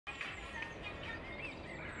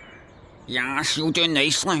Yes, you'll do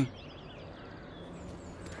nicely.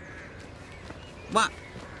 What?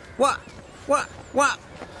 What?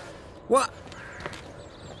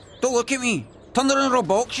 Don't look at me. Turn around or I'll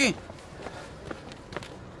box you.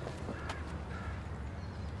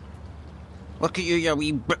 Look at you, you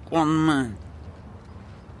wee brickworm, man.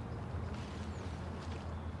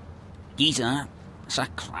 Geezer, it's a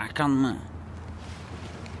cracker, man.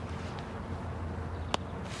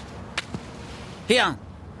 Here.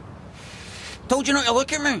 Told you not to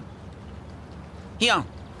look at me. Here.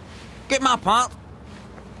 Get my part.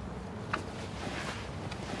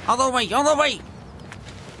 Other way.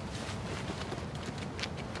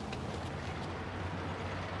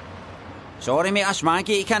 Sorry, mate, that's my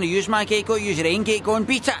gate. You can't use my gate. Go use your own gate. Go and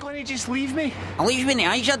beat it. Why don't you just leave me? I'll leave you in the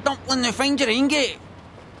eyes, you dumpling. Now find your own gate.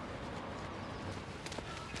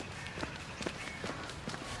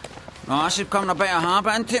 Oh, this is becoming a bit of a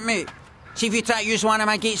habit, isn't it, mate? See if you try to use one of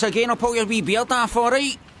my gates again, I'll pull your wee beard off,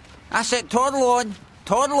 alright? That's it, toddle on.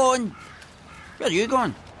 Where are you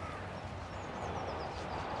going?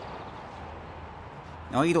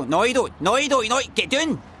 No, you don't. Get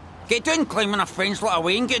down, climbing a French little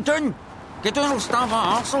way and get down. Get down, I'll starve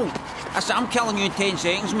our arsehole. That's it, I'm killing you in 10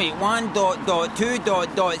 seconds, mate.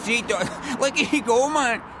 1.2.3. Look at you go,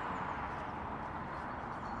 man.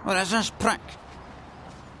 What is this prick?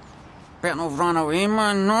 Better not have run away,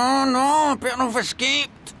 man. No, better not have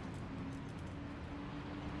escaped.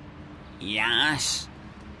 Yes.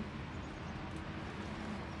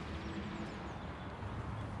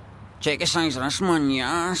 Check the size of this one,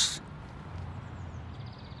 yes.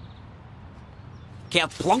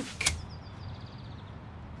 Kerplunk.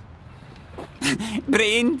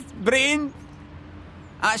 Brain.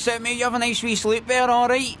 That's it, mate. You have a nice wee sleep there,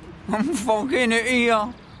 alright? I'm fucking out of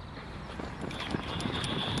here.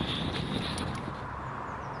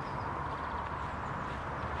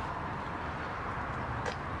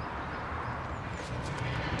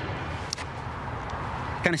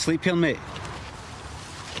 Can't sleep here, mate.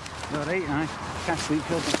 You alright, aye? Can't sleep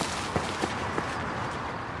here.